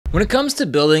When it comes to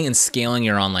building and scaling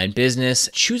your online business,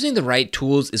 choosing the right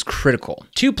tools is critical.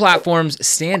 Two platforms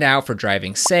stand out for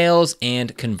driving sales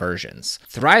and conversions: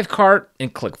 ThriveCart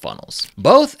and ClickFunnels.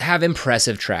 Both have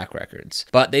impressive track records,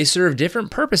 but they serve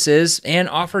different purposes and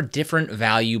offer different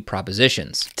value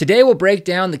propositions. Today, we'll break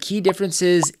down the key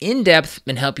differences in depth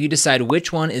and help you decide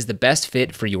which one is the best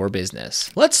fit for your business.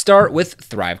 Let's start with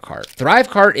ThriveCart.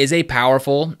 ThriveCart is a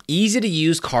powerful,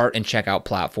 easy-to-use cart and checkout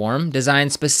platform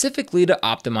designed specifically to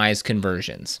optimize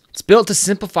conversions. It's built to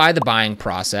simplify the buying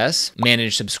process,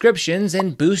 manage subscriptions,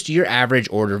 and boost your average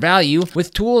order value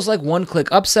with tools like one-click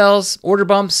upsells, order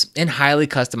bumps, and highly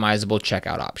customizable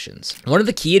checkout options. One of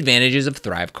the key advantages of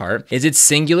ThriveCart is its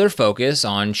singular focus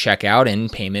on checkout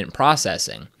and payment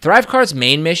processing. ThriveCart's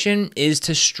main mission is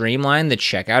to streamline the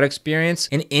checkout experience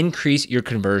and increase your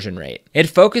conversion rate. It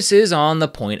focuses on the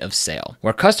point of sale,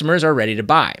 where customers are ready to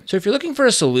buy. So if you're looking for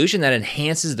a solution that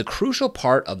enhances the crucial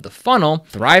part of the funnel,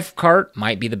 ThriveCart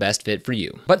might be the best fit for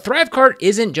you. But ThriveCart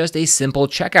isn't just a simple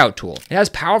checkout tool. It has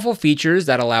powerful features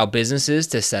that allow businesses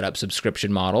to set up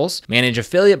subscription models, manage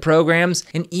affiliate programs,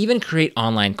 and even create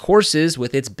online courses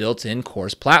with its built-in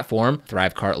course platform,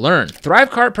 ThriveCart Learn.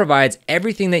 ThriveCart provides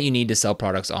everything that you need to sell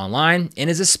products online and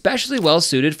is especially well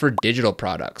suited for digital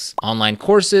products, online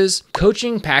courses,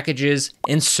 coaching packages,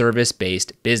 and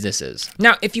service-based businesses.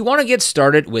 Now, if you want to get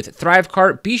started with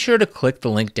ThriveCart, be sure to click the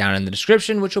link down in the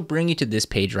description, which will bring you to this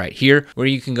page right here where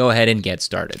you can go ahead and get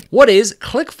started. What is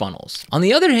ClickFunnels? On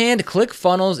the other hand,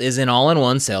 ClickFunnels is an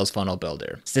all-in-one sales funnel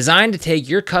builder. It's designed to take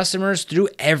your customers through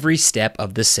every step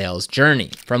of the sales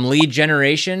journey, from lead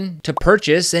generation to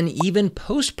purchase and even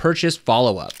post-purchase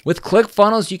follow-up. With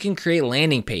ClickFunnels, you can create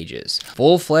landing pages,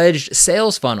 full-fledged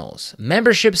sales funnels,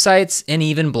 membership sites, and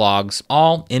even blogs,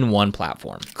 all in one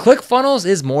platform. ClickFunnels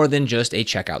is more than just a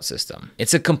checkout system.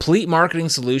 It's a complete marketing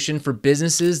solution for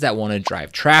businesses that want to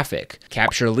drive traffic,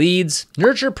 capture leads,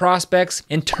 nurture prospects,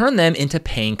 and turn them into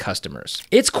paying customers.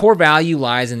 Its core value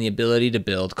lies in the ability to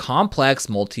build complex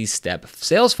multi-step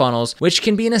sales funnels, which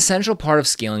can be an essential part of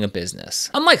scaling a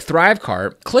business. Unlike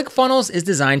ThriveCart, ClickFunnels is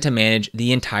designed to manage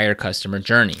the entire customer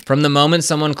journey, from the moment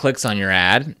someone clicks on your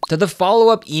ad to the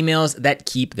follow-up emails that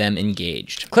keep them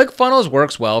engaged. ClickFunnels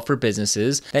works well for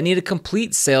businesses that need a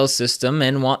complete sales system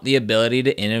and want the ability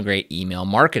to integrate email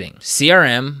marketing,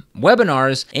 CRM,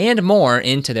 webinars, and more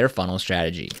into their funnel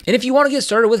strategy. And if you want to get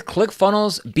started with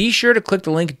ClickFunnels, be sure to click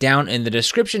the link down in the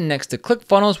description next to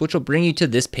ClickFunnels, which will bring you to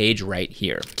this page right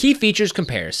here. Key features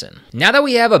comparison. Now that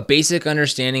we have a basic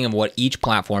understanding of what each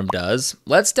platform does,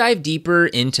 let's dive deeper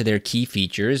into their key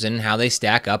features and how they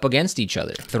stack up against each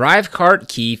other. ThriveCart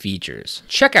key features.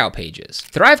 Checkout pages.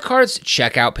 ThriveCart's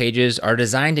checkout pages are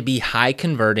designed to be high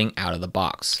converting out of the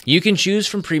box. You can choose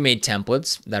from pre-made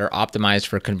templates that are optimized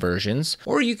for conversions,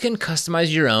 or you can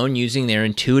customize your own using their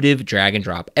intuitive drag and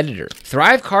drop editor.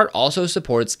 ThriveCart also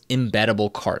supports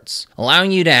embeddable carts,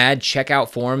 allowing you to add checkout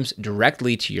forms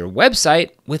directly to your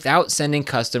website without sending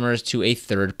customers to a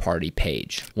third-party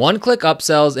page. One-click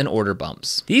upsells and order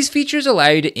bumps. These features allow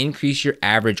you to increase your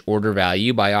average order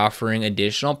value by offering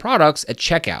additional products at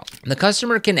checkout. The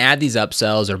customer can add these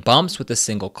upsells or bumps with a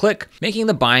single click, making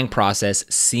the buying process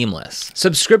seamless.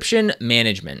 Subscription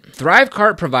management.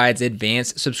 ThriveCart provides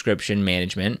advanced subscription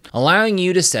management, allowing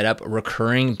you to set up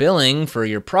recurring billing for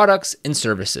your products and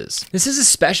services. This is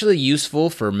especially useful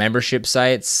for membership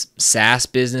sites, SaaS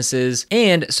businesses,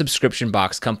 and subscription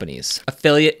box companies.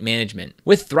 Affiliate management.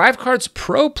 With ThriveCart's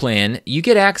Pro plan, you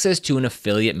get access to an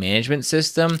affiliate management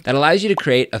system that allows you to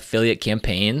create affiliate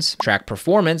campaigns, track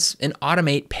performance, and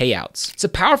automate payouts. It's a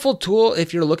powerful tool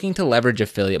if you're looking to leverage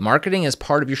affiliate marketing as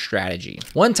part of your strategy.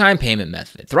 One-time payment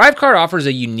method. ThriveCart offers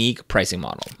a unique pricing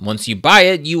model. Once you buy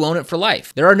it, you own it for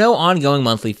life. There are no ongoing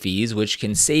monthly fees, which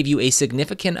can save you a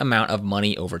significant amount of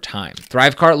money over time.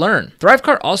 ThriveCart Learn.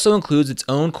 ThriveCart also includes its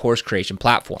own course creation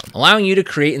platform, allowing you to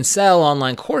create and sell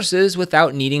online courses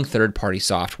without needing third-party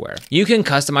software. You can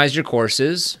customize your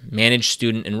courses, manage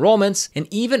student enrollments, and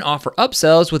even offer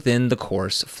upsells within the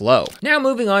course flow. Now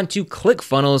moving on to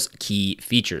ClickFunnels key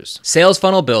features. Sales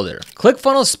funnel builder.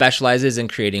 ClickFunnels specializes in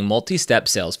creating multi-step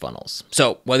sales funnels.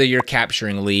 So whether you're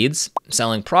capturing leads,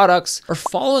 selling products, or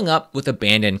following up with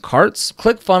abandoned carts,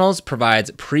 ClickFunnels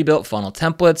provides pre-built funnel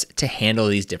templates to handle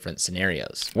these different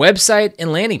scenarios. Website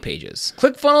and landing pages.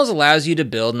 ClickFunnels allows you to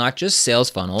build not just sales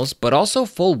funnels, but also also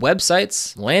full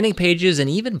websites, landing pages, and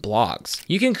even blogs.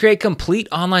 You can create complete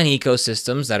online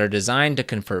ecosystems that are designed to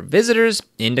convert visitors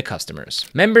into customers.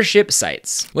 Membership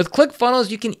sites. With ClickFunnels,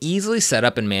 you can easily set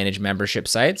up and manage membership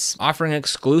sites, offering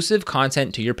exclusive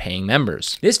content to your paying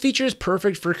members. This feature is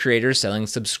perfect for creators selling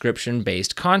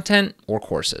subscription-based content or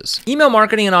courses. Email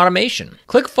marketing and automation.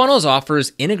 ClickFunnels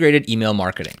offers integrated email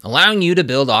marketing, allowing you to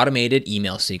build automated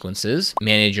email sequences,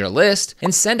 manage your list,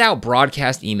 and send out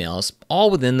broadcast emails all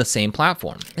within the same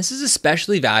platform. This is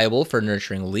especially valuable for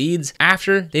nurturing leads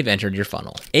after they've entered your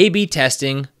funnel. A/B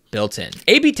testing built in.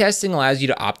 A/B testing allows you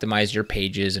to optimize your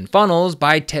pages and funnels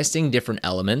by testing different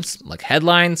elements like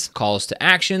headlines, calls to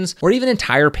actions, or even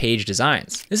entire page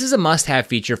designs. This is a must-have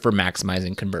feature for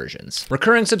maximizing conversions.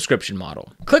 Recurring subscription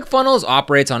model. ClickFunnels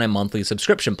operates on a monthly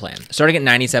subscription plan, starting at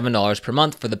 $97 per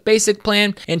month for the basic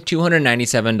plan and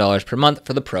 $297 per month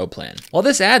for the pro plan. While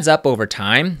this adds up over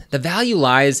time, the value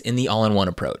lies in the all-in-one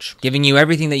approach, giving you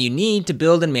everything that you need to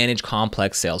build and manage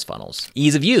complex sales funnels.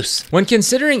 Ease of use. When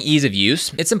considering ease of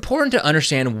use, it's important to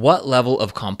understand what level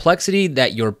of complexity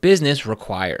that your business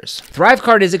requires.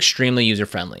 ThriveCart is extremely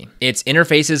user-friendly. Its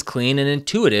interface is clean and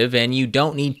intuitive, and you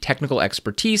don't need technical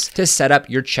expertise to set up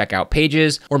your checkout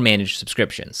pages or manage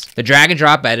subscriptions. The drag and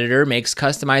drop editor makes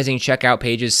customizing checkout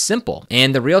pages simple,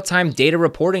 and the real-time data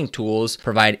reporting tools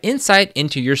provide insight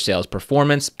into your sales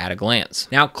performance at a glance.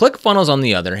 Now, ClickFunnels, on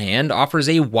the other hand, offers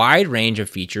a wide range of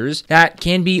features that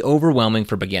can be overwhelming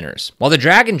for beginners. While the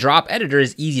drag and drop editor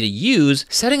is easy to use,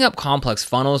 setting up complex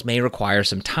funnels may require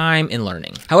some time and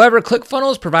learning. However,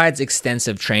 ClickFunnels provides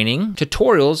extensive training,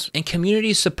 tutorials, and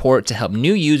community support to help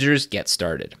new users get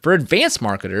started. For advanced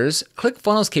marketers,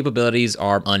 ClickFunnels capabilities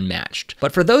are unmatched.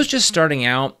 But for those just starting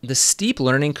out, the steep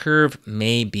learning curve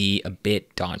may be a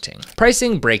bit daunting.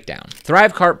 Pricing breakdown.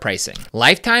 ThriveCart pricing.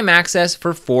 Lifetime access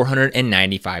for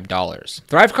 $495.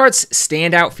 ThriveCart's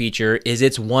standout feature is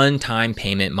its one-time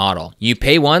payment model. You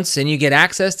pay once and you get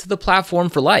access to the platform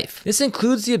for life. This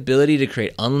includes the ability to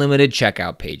create unlimited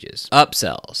checkout pages,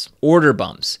 upsells, order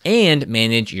bumps, and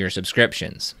manage your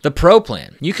subscriptions. The Pro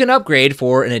plan. You can upgrade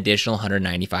for an additional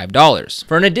 $195.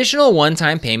 For an additional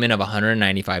one-time payment of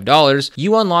 $195,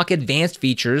 you unlock advanced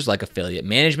features like affiliate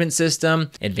management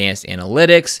system, advanced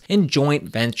analytics, and joint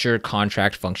venture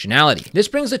contract functionality. This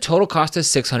brings the total cost to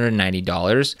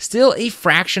 $690, still a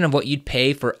fraction of what you'd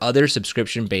pay for other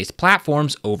subscription-based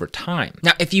platforms over time.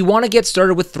 Now, if you want to get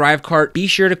started with ThriveCart, be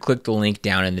sure to click the link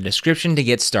down in the description to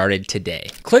get started today.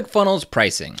 ClickFunnels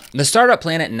pricing. The startup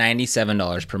plan at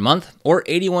 $97 per month or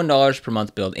 $81 per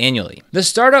month billed annually. The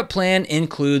startup plan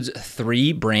includes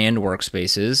 3 brand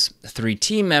workspaces, 3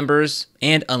 team members,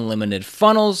 and unlimited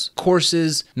funnels,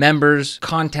 courses, members,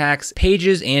 contacts,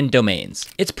 pages, and domains.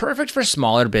 It's perfect for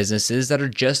smaller businesses that are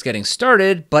just getting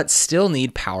started but still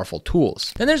need powerful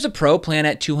tools. Then there's a Pro plan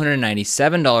at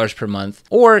 $297 per month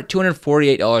or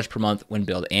 $248 per month when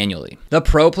billed annually. The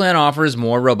Pro plan offers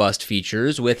more robust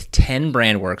features with 10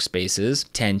 brand workspaces,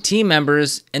 10 team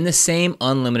members, and the same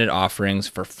unlimited offerings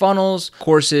for funnels,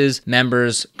 courses,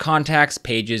 members, contacts,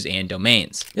 pages, and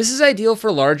domains. This is ideal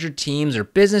for larger teams or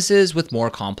businesses with more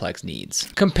complex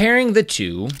needs. Comparing the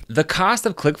two, the cost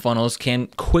of ClickFunnels can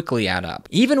quickly add up.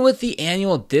 Even with the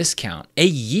annual discount, a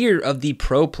year of the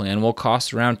Pro plan will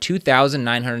cost around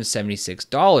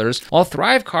 $2,976, while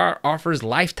ThriveCart offers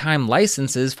lifetime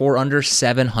licenses for under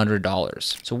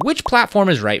 $700. So which platform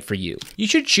is right for you? You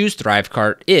should choose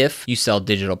ThriveCart if you sell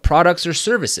digital products or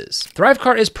services.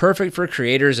 ThriveCart is perfect for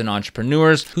creators and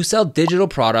entrepreneurs who sell digital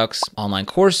products, online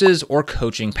courses, or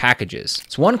coaching packages.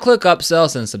 Its one-click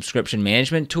upsells and subscription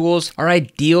management tools are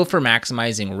ideal for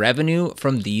maximizing revenue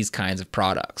from these kinds of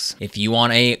products. If you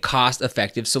want a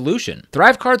cost-effective solution,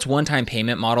 ThriveCart's one-time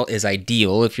payment model is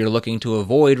ideal if you're looking to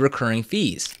avoid recurring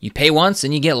fees. You pay once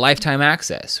and you get lifetime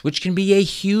access, which can be a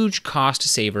huge cost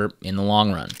saver in the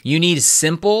long run. You need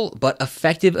simple but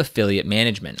effective affiliate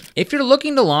management. If you're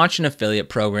looking to launch an affiliate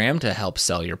program to help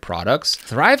sell your products,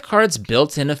 ThriveCart's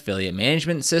built-in affiliate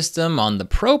management system on the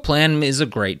Pro plan is a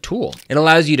great tool. It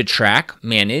allows you to track,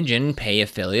 manage, and pay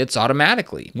affiliates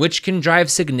automatically, which can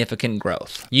drive significant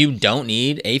growth. You don't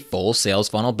need a full sales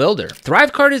funnel builder.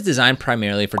 ThriveCart is designed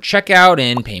primarily for checkout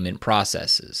and payment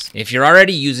processes. If you're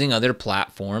already using other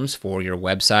platforms for your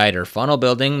website or funnel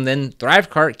building, then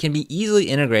ThriveCart can be easily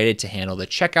integrated to handle the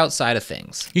checkout side of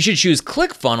things. You should choose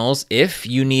ClickFunnels if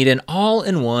you need an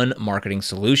all-in-one marketing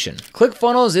solution.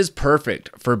 ClickFunnels is perfect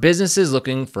for businesses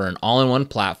looking for an all-in-one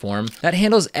platform that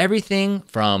handles everything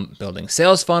from building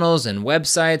sales funnels and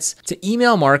websites to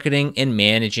email marketing and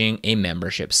managing a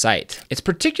membership site. It's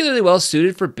particularly well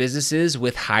suited for businesses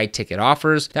with high-ticket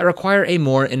offers that require a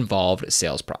more involved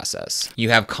sales process. You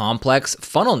have complex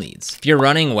funnel needs. If you're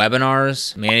running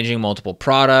webinars, managing multiple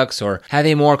products, or have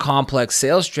a more complex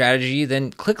sales strategy,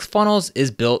 then ClickFunnels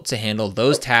is built to handle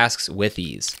those tasks with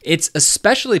ease. It's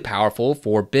especially powerful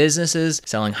for businesses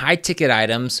selling high-ticket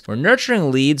items where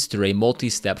nurturing leads through a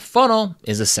multi-step funnel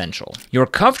is essential. You're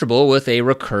comfortable with a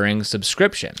recurring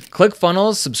subscription.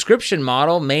 ClickFunnels' subscription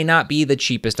model may not be the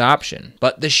cheapest option,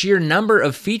 but the sheer number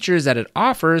of features that it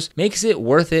offers makes it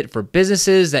worth it for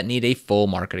businesses that need a full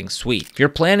marketing suite. If you're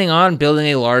planning on building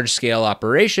a large-scale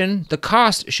operation, the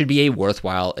cost should be a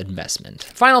worthwhile investment.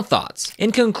 Final thoughts.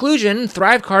 In conclusion,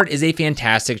 ThriveCart is a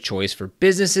fantastic choice for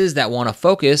businesses that want to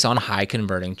focus on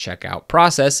high-converting checkout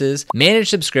processes, manage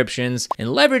subscriptions,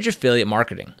 and leverage affiliate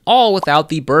marketing, all without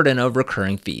the burden of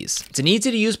recurring fees. It's an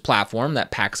easy-to-use platform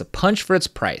that packs a punch for its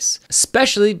price,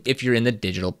 especially if you're in the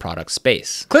digital product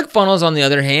space. ClickFunnels, on the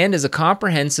other hand, is a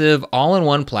comprehensive,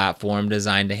 all-in-one platform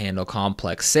designed to handle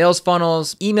complex sales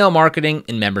funnels, email marketing,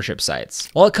 and membership sites.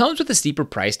 While it comes with a steeper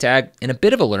price tag and a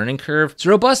bit of a learning curve, its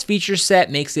robust feature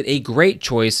set makes it a great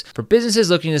choice for businesses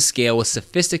looking to scale with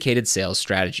sophisticated sales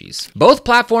strategies. Both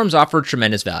platforms offer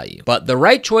tremendous value, but the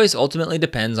right choice ultimately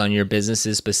depends on your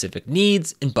business's specific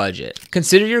needs and budget.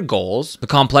 Consider your goals, the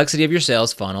complexity of your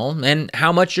sales funnel, and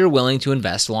how much you're willing to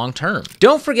invest long term.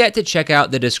 Don't forget to check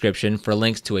out the description for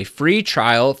links to a free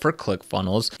trial for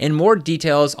ClickFunnels and more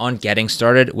details on getting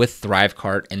started with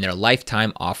ThriveCart and their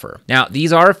lifetime offer. Now,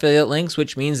 these are affiliate links,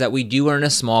 which means that we do earn a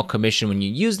small commission when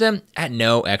you use them at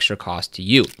no extra cost to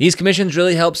you. These commissions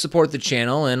really help support the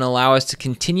channel and allow us to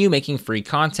continue making free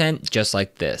content just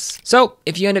like this. So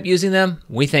if you end up using them,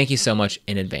 we thank you so much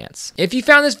in advance. If you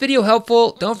found this video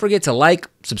helpful, don't forget to like,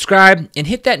 subscribe, and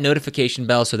hit that notification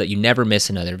bell so that you never miss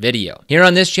another video. Here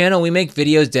on this channel, we make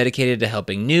videos dedicated to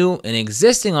helping new and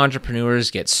existing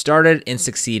entrepreneurs get started and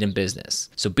succeed in business.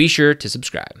 So be sure to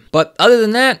subscribe. But other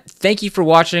than that, thank you for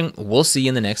watching. We'll see you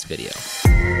in the next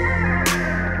video.